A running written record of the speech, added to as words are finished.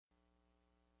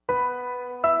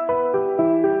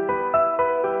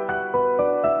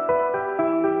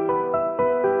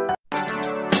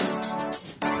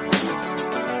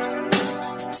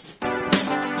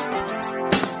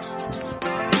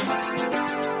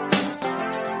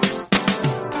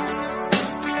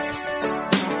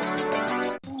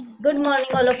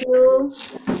all of you?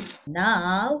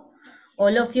 Now,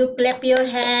 all of you clap your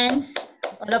hands.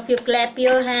 All of you clap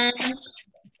your hands.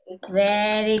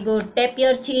 Very good. Tap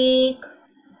your cheek.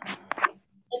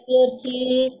 Tap your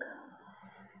cheek.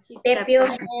 Tap your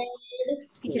head.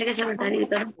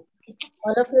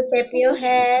 All of you tap your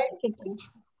head.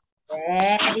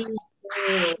 Very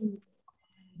good.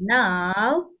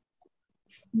 Now,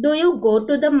 do you go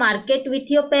to the market with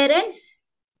your parents?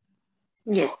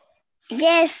 Yes.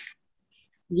 Yes.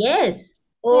 Yes.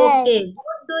 Okay.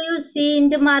 What do you see in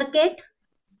the market?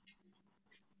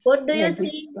 What do you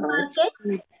see in the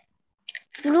market?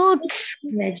 Fruits.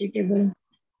 Vegetable.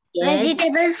 Yes.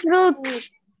 Vegetable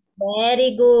fruits.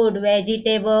 Very good.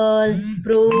 Vegetables,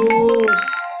 fruit,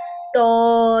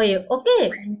 toy.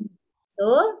 Okay.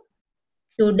 So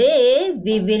today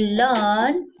we will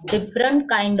learn different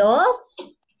kind of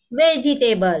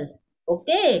vegetable.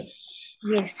 Okay.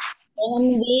 Yes.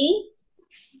 When we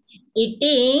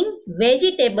eating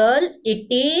vegetable, it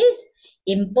is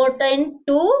important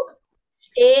to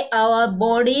stay our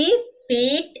body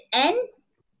fit and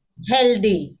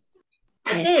healthy.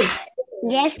 Okay.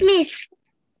 Yes, miss.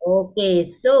 Okay,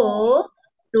 so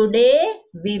today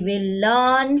we will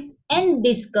learn and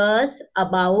discuss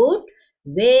about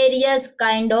various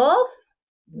kind of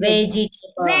vegetables.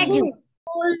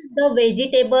 All the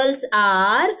vegetables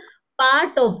are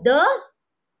part of the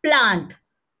plant.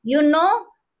 You know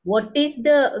what is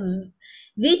the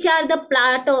which are the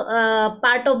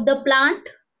part of the plant?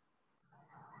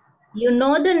 You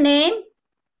know the name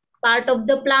part of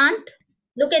the plant?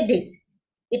 Look at this.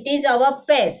 It is our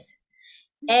face.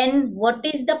 And what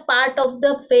is the part of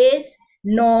the face?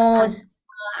 Nose,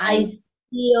 eyes,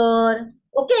 ear.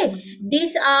 Okay,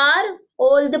 these are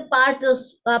all the part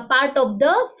of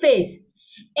the face.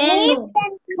 And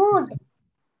Food.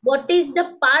 what is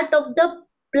the part of the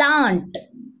plant?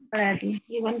 Fruit,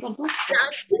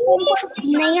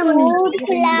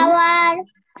 flower.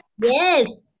 Yes,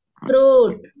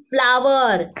 fruit,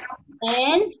 flower,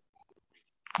 and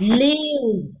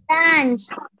leaves, Branch.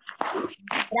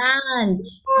 branch,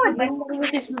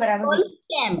 all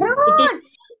stem. It is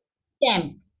stem.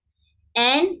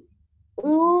 And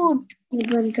Root.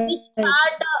 which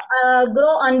part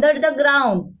grow under the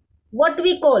ground? What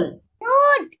we call?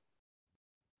 Fruit.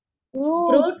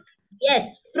 Fruit?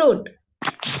 Yes, fruit.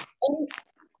 And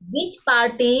which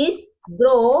part is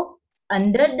grow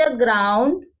under the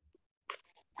ground?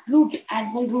 Root.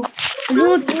 Animal root.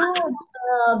 Root.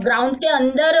 Ground के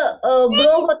अंदर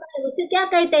grow होता है उसे क्या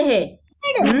कहते हैं?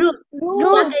 Root.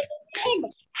 क्या कहते हैं?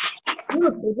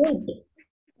 Root. Root.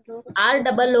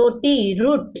 ROOT.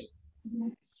 Root.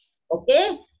 Okay.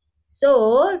 So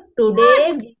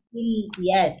today we will,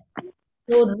 yes.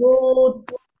 So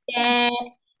root, stem,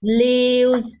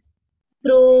 leaves,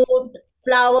 fruit,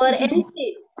 flower, and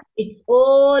seed. It's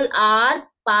all are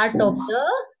part of the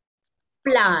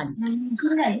plant.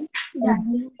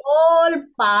 All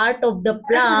part of the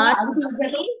plant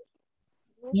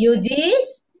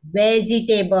uses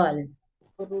vegetable.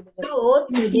 So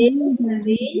today we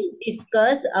will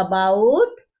discuss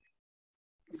about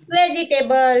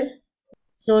vegetable.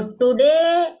 So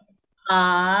today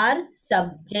our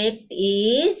subject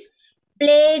is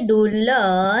play, do,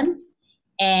 learn,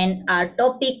 and our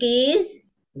topic is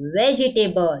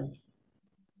vegetables.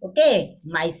 Okay,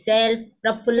 myself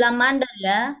Prafulla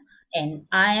Mandaliya and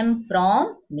I am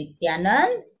from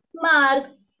Nityanand Marg.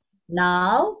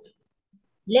 Now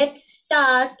let's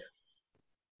start.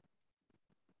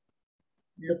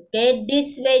 Look at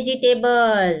this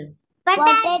vegetable.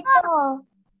 Potato.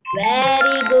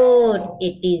 Very good.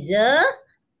 It is a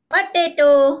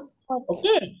potato.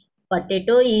 Okay.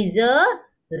 Potato is a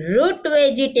root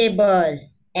vegetable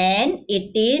and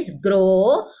it is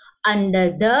grow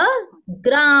under the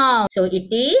ground. So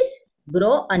it is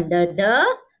grow under the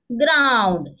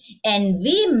ground. And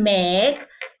we make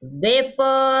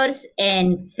wafers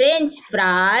and French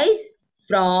fries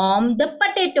from the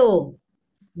potato.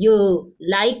 You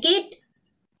like it?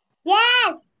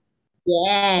 Yes.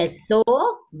 Yes, so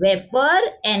wafer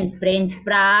and French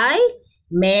fry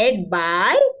made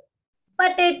by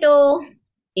potato.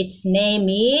 Its name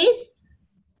is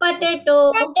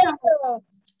potato.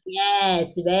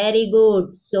 Yes, very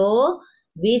good. So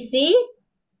we see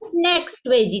next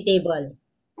vegetable.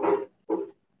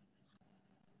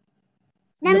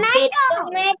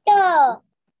 Tomato.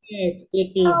 Yes,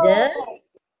 it is a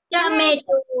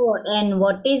tomato. And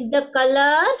what is the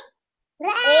color?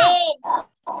 Red.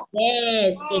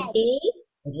 Yes, it is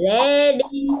red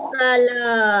in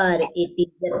color. It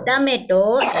is a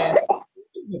tomato and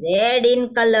red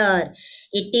in color.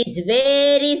 It is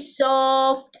very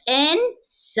soft and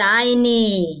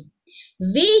shiny.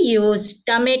 We use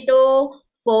tomato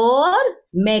for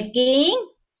making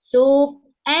soup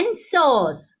and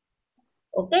sauce.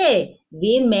 Okay,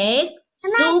 we make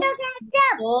soup.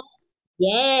 Sauce.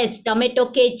 Yes, tomato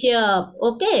ketchup.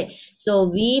 Okay, so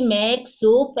we make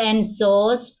soup and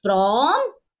sauce from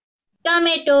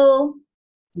tomato.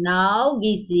 Now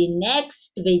we see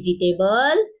next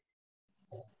vegetable.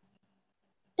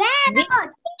 Which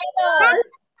vegetable?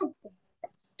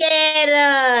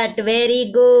 Carrot.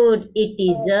 Very good. It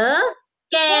is a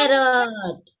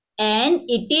carrot. And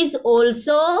it is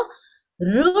also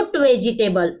root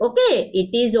vegetable. Okay.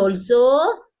 It is also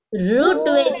root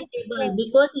vegetable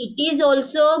because it is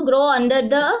also grow under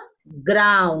the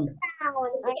ground.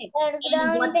 Okay. And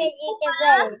Underground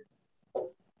vegetable.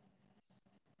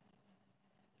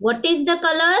 what is the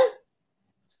color?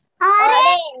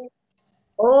 Orange.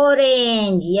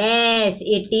 Orange. Yes,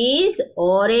 it is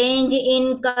orange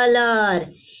in color.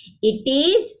 It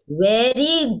is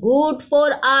very good for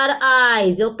our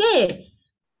eyes. Okay.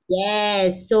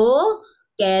 Yes. So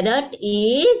carrot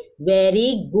is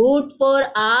very good for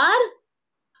our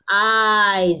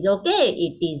eyes. Okay.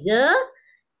 It is a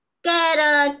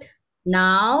carrot.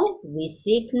 Now we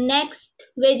seek next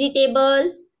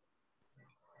vegetable.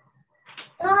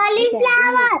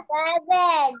 Cauliflower.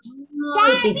 Cabbage. No,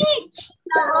 it is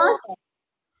flower.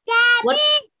 What?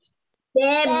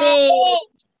 Cabbage.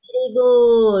 Very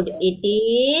good. It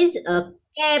is a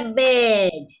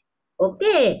cabbage.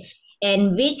 Okay.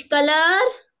 And which color?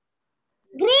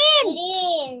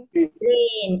 Green.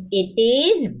 Green. It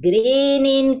is green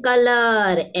in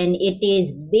color and it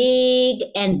is big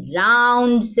and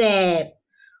round shape.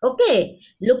 Okay.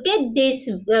 Look at this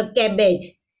cabbage.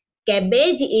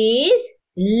 Cabbage is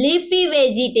leafy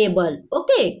vegetable.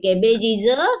 Okay. Cabbage is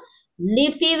a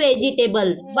leafy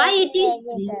vegetable. Why it is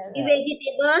leafy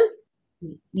vegetable?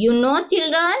 You know,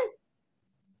 children?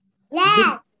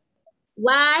 Yes.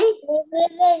 Why?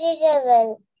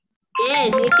 Vegetable.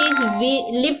 Yes, it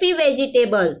is leafy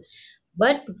vegetable.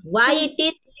 But why it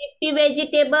is leafy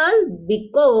vegetable?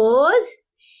 Because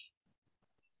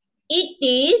it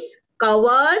is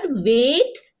covered with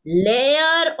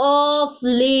layer of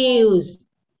leaves.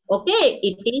 Okay,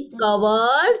 it is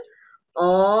covered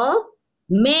of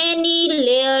many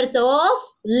layers of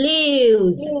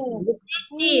leaves. Look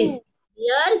at this.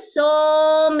 Here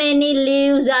so many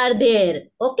leaves are there.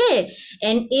 Okay,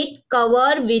 and it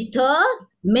covered with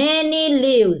many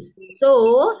leaves.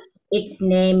 So its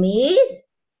name is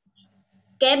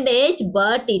cabbage,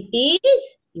 but it is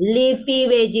leafy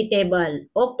vegetable.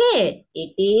 Okay,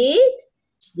 it is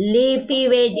leafy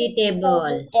vegetable.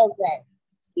 Vegetable.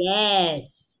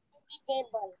 Yes.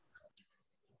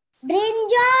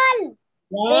 Brinjal.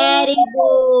 Very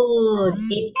good.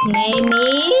 Its name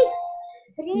is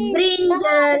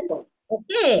brinjal.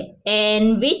 Okay.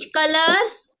 And which color?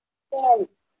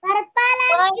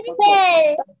 Purple.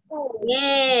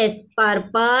 Yes,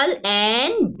 purple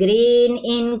and green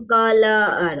in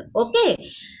color. Okay.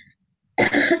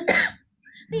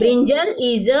 Brinjal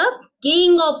is a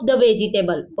king of the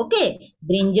vegetable. Okay.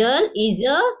 Brinjal is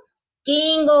a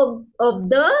king of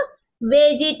the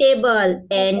vegetable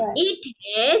and it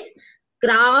has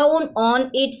crown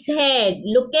on its head.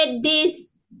 Look at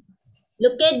this.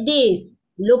 Look at this.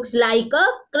 Looks like a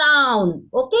crown.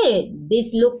 Okay.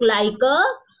 This look like a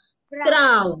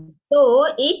crown. So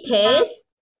it has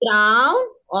crown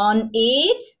on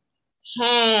its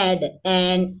head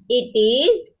and it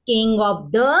is king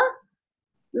of the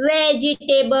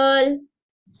vegetable.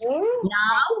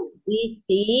 Now we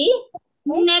see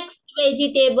next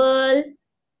vegetable.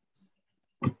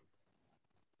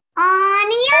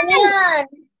 Onion.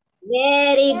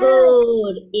 Very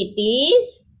good. It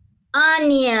is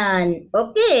onion.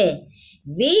 Okay.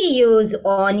 We use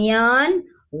onion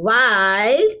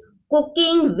while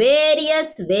cooking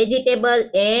various vegetable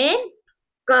in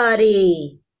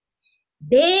curry.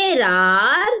 There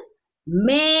are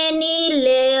many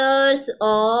layers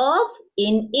of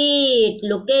in it.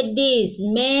 Look at this.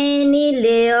 Many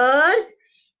layers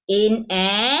in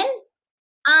an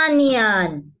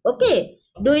onion. Okay.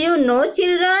 Do you know,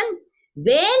 children?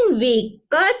 When we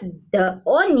cut the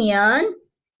onion,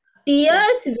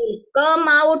 tears will come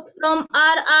out from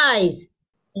our eyes.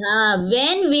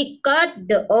 When we cut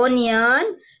the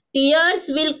onion, tears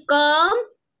will come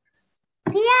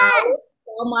out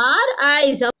from our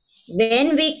eyes.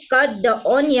 When we cut the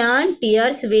onion,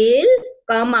 tears will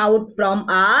come out from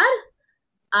our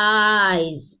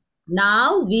eyes.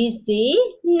 Now we see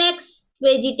next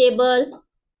vegetable.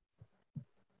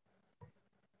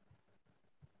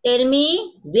 Tell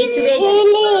me which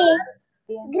vegetable?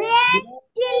 Chili. Green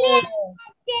chili.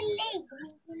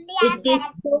 It is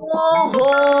so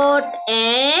hot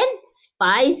and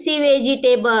spicy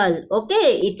vegetable.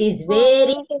 Okay, it is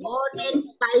very hot and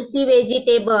spicy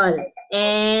vegetable.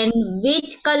 And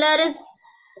which colors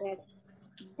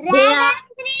they are?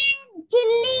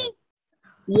 Chili.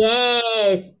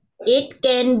 Yes, it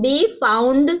can be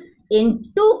found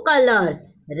in two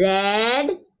colors,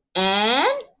 red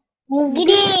and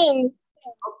Green.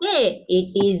 okay,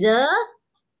 it is a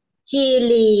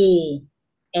chili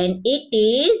and it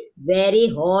is very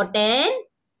hot and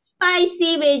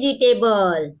spicy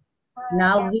vegetable.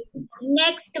 Now we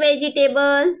next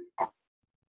vegetable.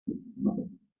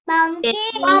 Pumpkin.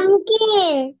 Tell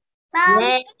me. Pumpkin.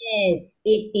 Yes,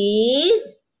 it is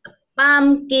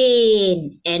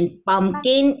pumpkin and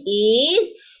pumpkin is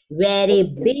very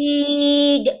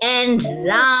big and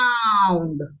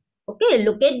round. Okay,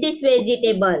 look at this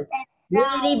vegetable.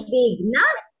 Very big, na?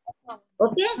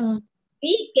 Okay.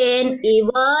 We can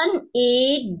even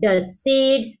eat the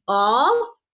seeds of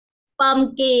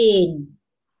pumpkin.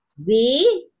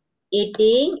 We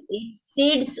eating its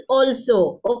seeds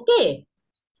also. Okay.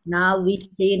 Now we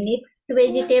see next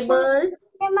vegetables.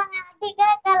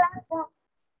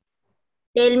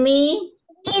 Tell me.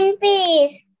 Green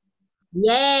peas.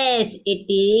 Yes, it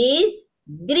is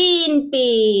green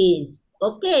peas.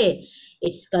 Okay.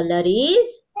 Its color is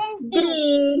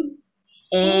green.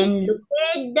 And look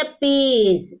at the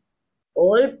peas.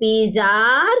 All peas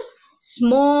are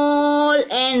small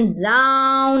and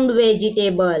round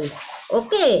vegetable.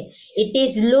 Okay. It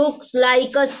is looks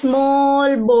like a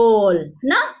small bowl.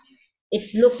 Na?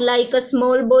 It's look like a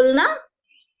small bowl, na?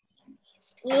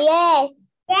 Yes.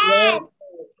 Yes.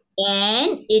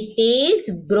 And it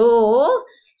is grow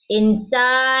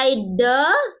inside the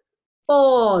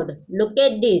pod. Look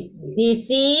at this. This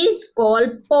is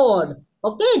called pod.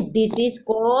 Okay. This is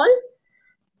called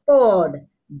pod.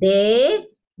 They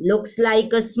looks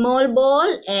like a small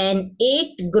ball and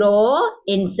it grow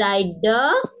inside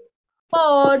the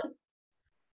pod.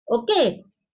 Okay.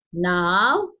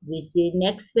 Now we see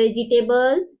next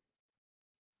vegetable.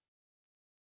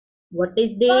 What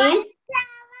is this?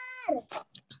 Yes,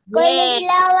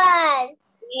 Cauliflower.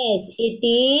 yes, it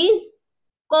is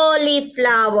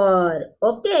cauliflower.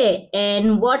 Okay.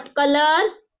 And what color?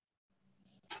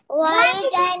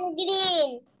 White and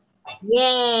green.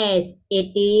 Yes,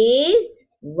 it is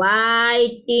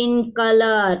white in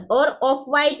color or off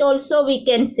white also we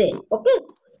can say. Okay.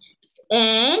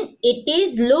 And it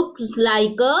is looks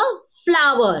like a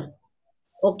flower.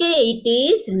 Okay, it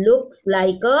is looks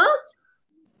like a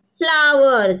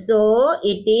flower. So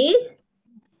it is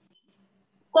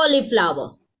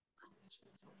cauliflower.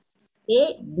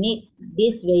 Okay,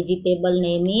 this vegetable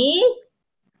name is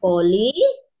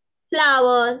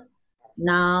cauliflower.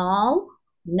 Now,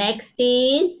 next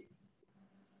is,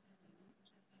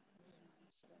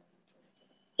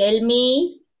 tell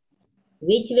me,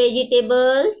 which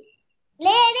vegetable?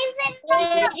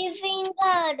 Lady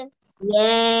finger.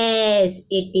 Yes,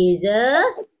 it is a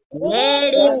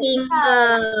lady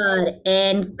finger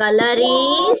and color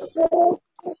is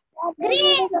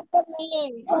Green.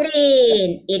 Green.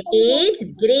 green. It is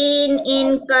green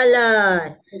in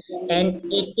color and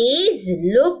it is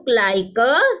look like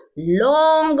a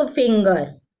long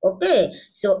finger. Okay,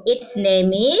 so its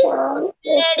name is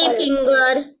lady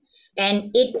finger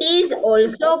and it is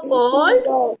also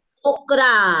called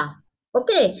okra.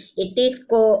 Okay, it is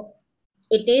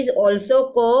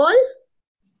also called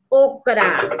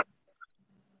okra.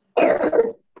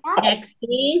 Next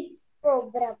is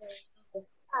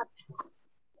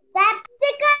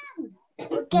Capsicum.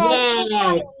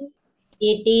 yes,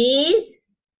 it is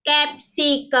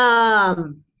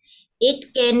capsicum.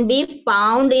 It can be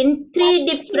found in three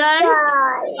different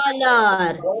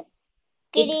color.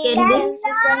 It Green can be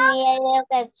capsicum, yellow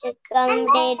capsicum,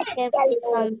 red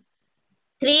capsicum.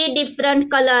 three different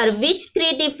color. Which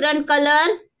three different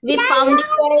color we found?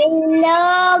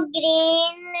 Yellow,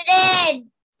 green, red.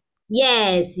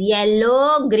 Yes,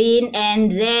 yellow, green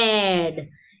and red.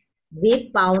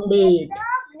 We found it.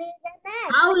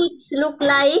 How it look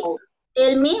like?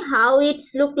 Tell me how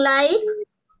it's look like.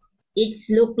 It's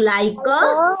look like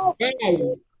a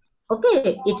bell.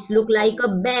 Okay, it's look like a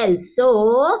bell.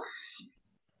 So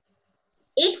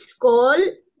it's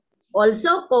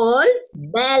also called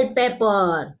bell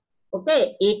pepper.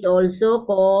 Okay, it also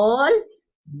called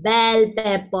bell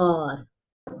pepper.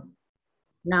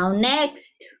 Now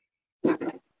next,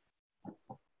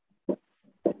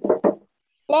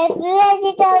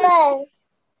 Vegetable.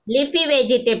 leafy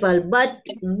vegetable. But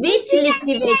which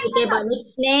leafy vegetable?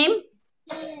 Its name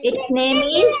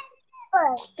is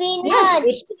yes,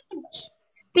 Spinach.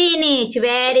 Spinach.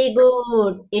 Very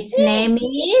good. Its name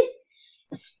is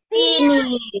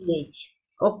spinach.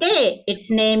 Okay. Its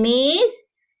name is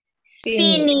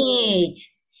spinach.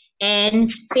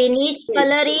 And spinach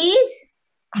color is?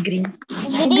 Green.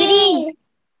 Green.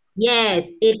 Yes,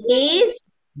 it is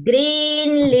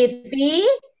green leafy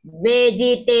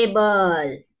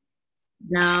vegetable.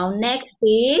 Now next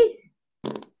is?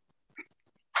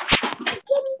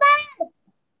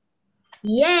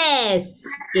 Yes,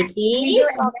 it is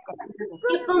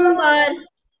cucumber.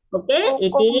 Okay,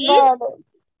 it is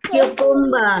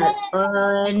cucumber.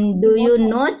 And do you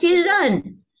know,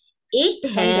 children? It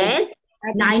has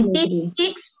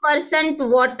 96%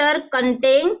 water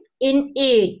content in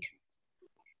it.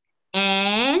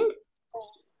 And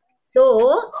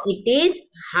so it is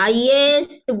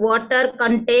highest water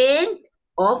content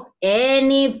of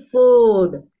any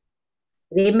food.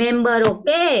 Remember,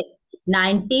 okay?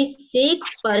 96%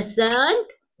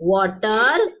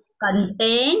 water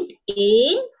content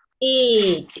in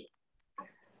it.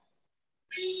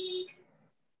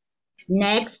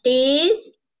 Next is?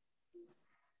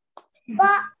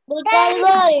 Bitter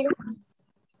gourd.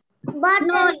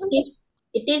 No,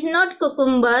 it is not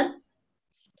cucumber.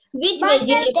 Which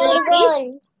vegetable Bitter it is?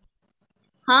 gourd.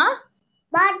 Huh?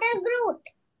 Buttergroot.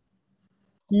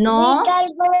 No. Bitter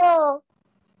gourd.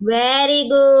 Very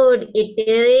good. It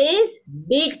is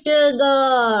bitter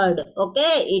gourd.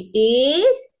 Okay, it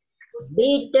is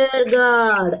bitter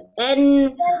gourd.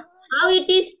 And how it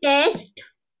is taste?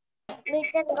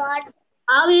 Bitter gourd.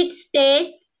 How it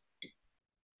tastes?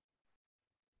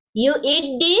 You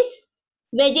eat this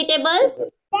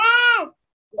vegetable? Yes.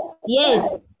 Yes.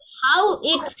 How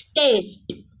it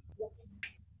tastes?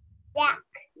 Yeah.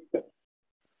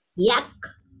 Yuck.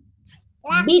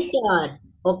 Bitter.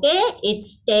 Okay,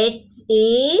 its taste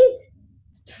is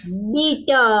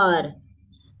bitter.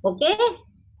 Okay,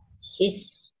 its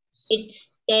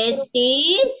taste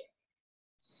is,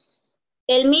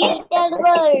 tell me, Bitter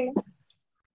gourd.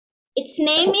 its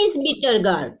name is bitter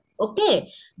gourd.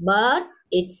 Okay, but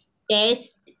its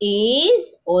taste is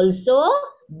also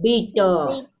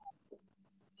bitter.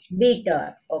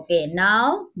 Bitter. Okay,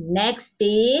 now next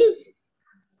is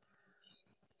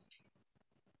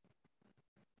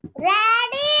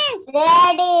Radish.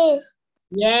 Radish.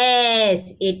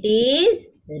 yes, it is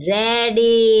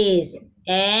radish,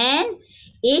 and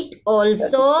it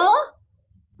also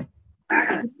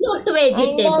root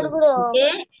vegetable. Undergrow.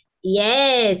 Okay.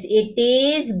 Yes, it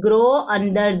is grow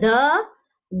under the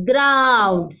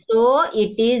ground. So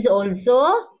it is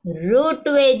also root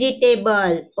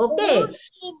vegetable. Okay.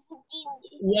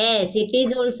 Yes, it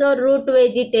is also root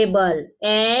vegetable.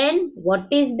 And what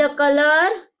is the color?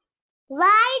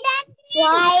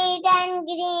 White and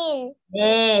green.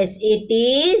 Yes, it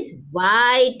is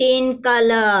white in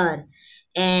color.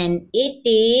 And it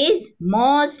is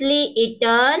mostly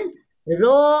eaten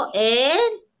raw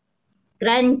and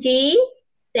crunchy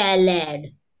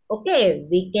salad. Okay,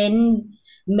 we can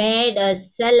make a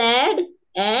salad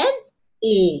and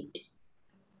eat.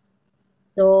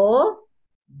 So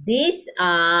these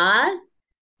are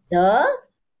the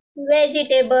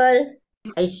vegetable.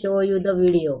 I show you the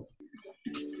video.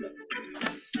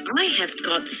 I have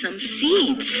got some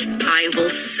seeds. I will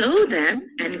sow them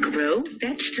and grow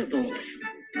vegetables.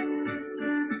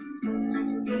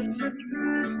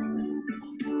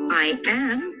 I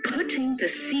am putting the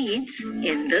seeds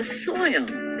in the soil.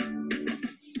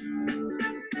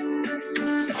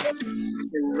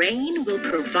 The rain will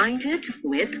provide it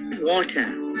with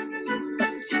water.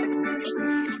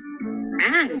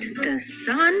 And the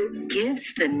sun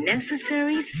gives the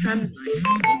necessary sunlight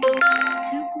it needs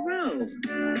to grow.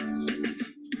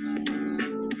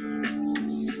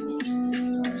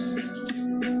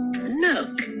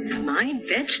 Look, my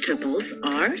vegetables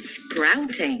are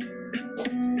sprouting.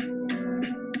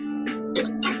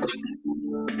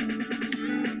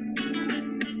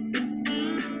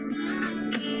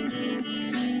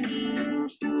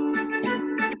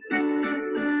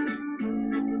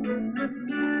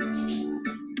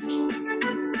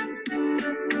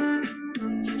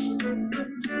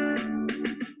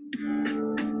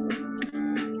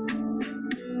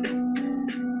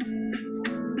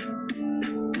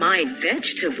 My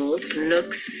vegetables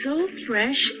look so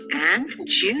fresh and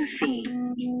juicy.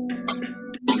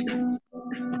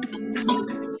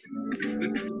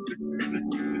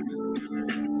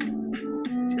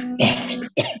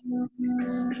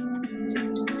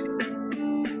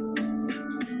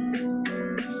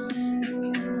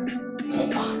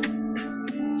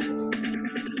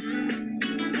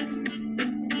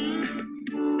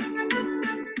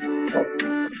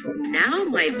 Now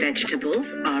my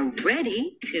vegetables are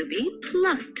ready to be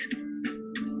plucked.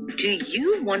 Do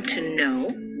you want to know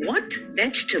what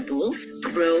vegetables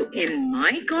grow in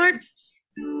my garden?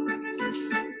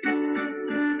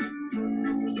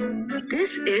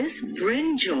 This is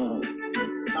brinjal.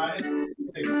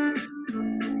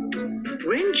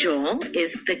 Brinjal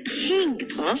is the king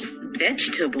of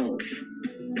vegetables.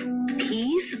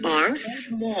 Peas are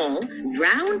small,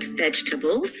 round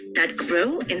vegetables that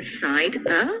grow inside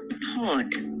a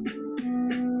pod.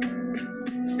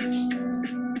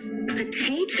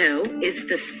 Potato is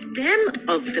the stem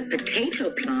of the potato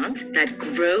plant that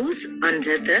grows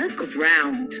under the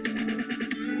ground.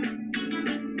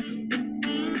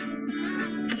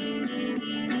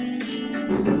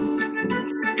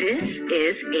 This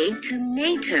is a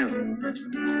tomato.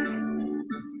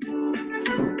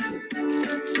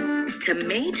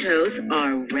 Tomatoes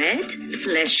are red,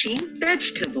 fleshy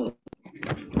vegetables.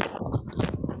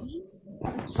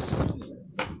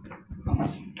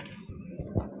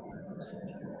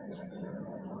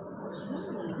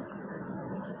 Chilies have a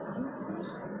spicy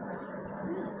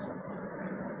taste.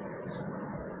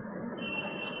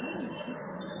 You can see onions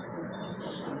in different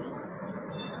shapes,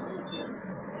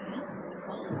 sizes, and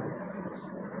colors.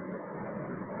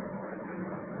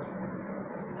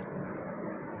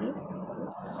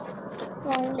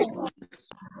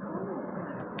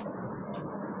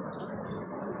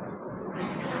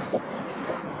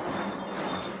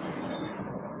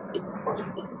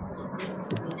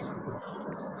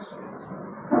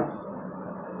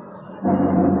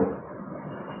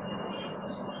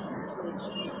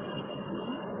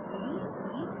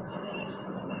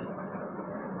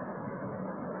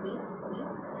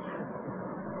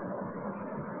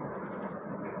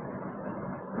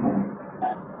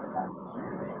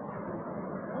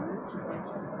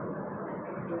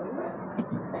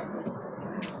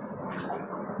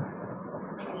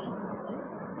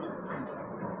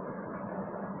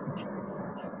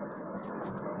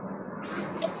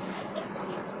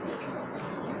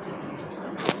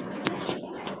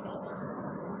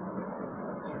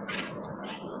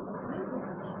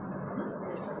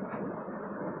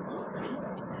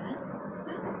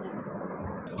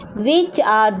 Which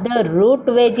are the root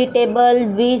vegetable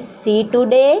we see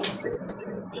today?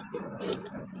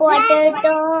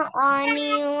 Potato,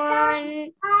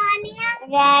 onion,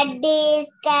 radish,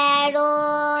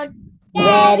 carrot,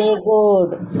 Very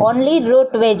good. Only root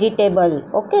vegetable.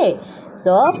 Okay.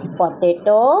 So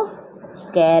potato,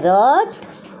 carrot,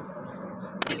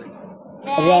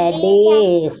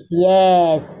 radish.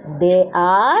 Yes, they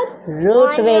are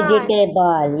root Onion.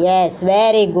 vegetable. Yes,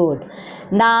 very good.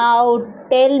 Now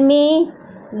tell me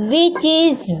which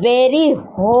is very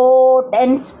hot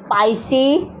and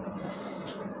spicy.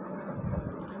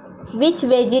 Which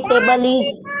vegetable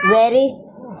is very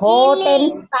hot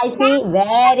and spicy?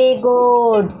 Very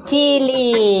good.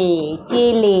 Chili.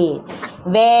 Chili.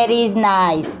 Very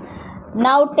nice.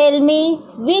 Now tell me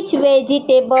which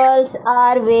vegetables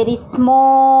are very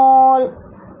small,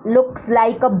 looks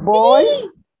like a ball?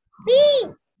 Peas.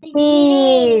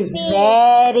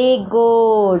 Very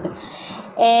good.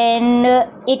 And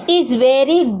it is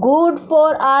very good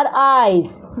for our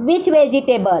eyes. Which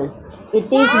vegetable?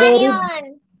 It is very...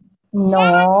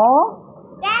 No.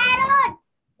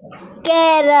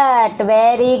 Carrot.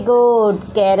 Very good.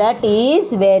 Carrot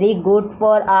is very good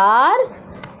for our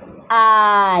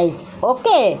eyes.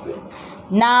 Okay.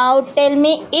 Now tell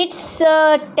me its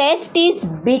taste is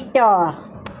bitter.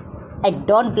 I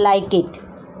don't like it.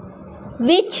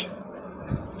 Which?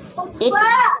 It's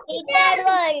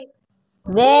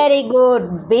very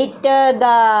good. Bitter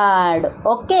gourd.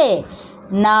 Okay.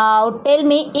 Now tell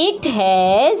me it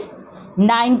has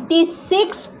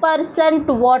 96%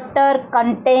 water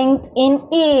content in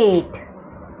it.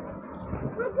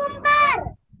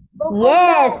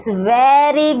 Yes,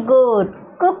 very good.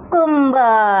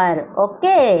 Cucumber.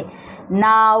 Okay.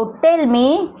 Now tell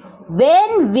me,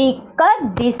 when we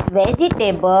cut this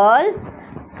vegetable,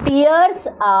 tears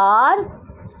are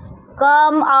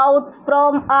come out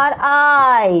from our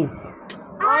eyes.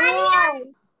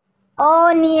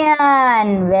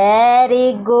 Onion.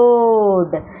 Very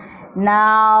good.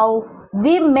 Now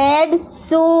we made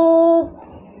soup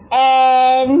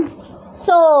and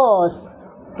sauce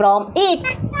from it.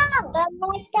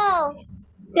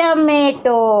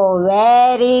 Tomato.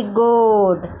 Very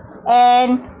good.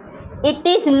 And it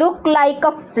is look like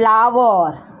a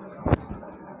flower.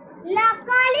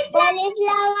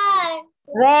 Cauliflower.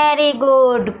 Very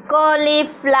good.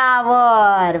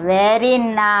 Cauliflower. Very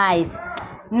nice.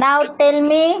 Now tell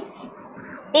me,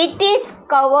 it is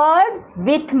covered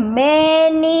with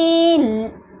many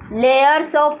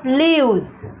layers of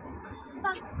leaves.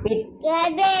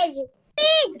 Cabbage.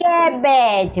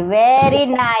 Cabbage. Very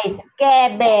nice.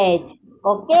 Cabbage.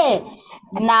 Okay.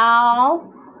 Now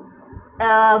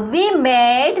we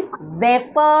made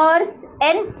wafers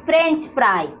and French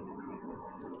fry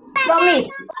from it.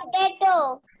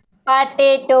 Potato.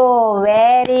 Potato.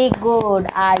 Very good.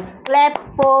 I clap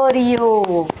for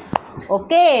you.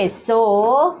 Okay.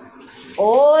 So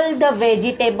all the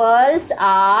vegetables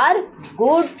are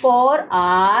good for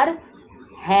our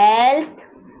health,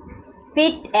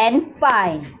 fit and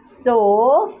fine.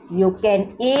 So you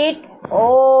can eat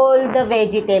all the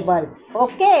vegetables.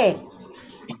 Okay.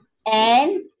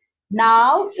 And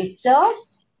now it's a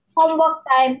homework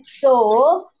time.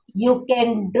 So you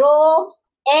can draw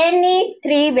any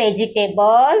three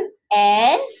vegetable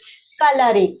and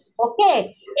color it.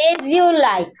 Okay. As you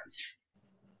like.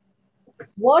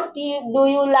 What do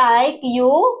you like?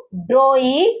 You draw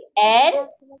it and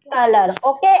color.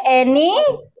 Okay. Any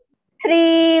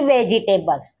three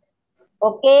vegetable.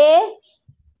 Okay.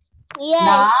 Now,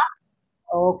 Yes.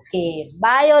 okay.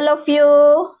 Bye all of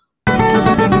you.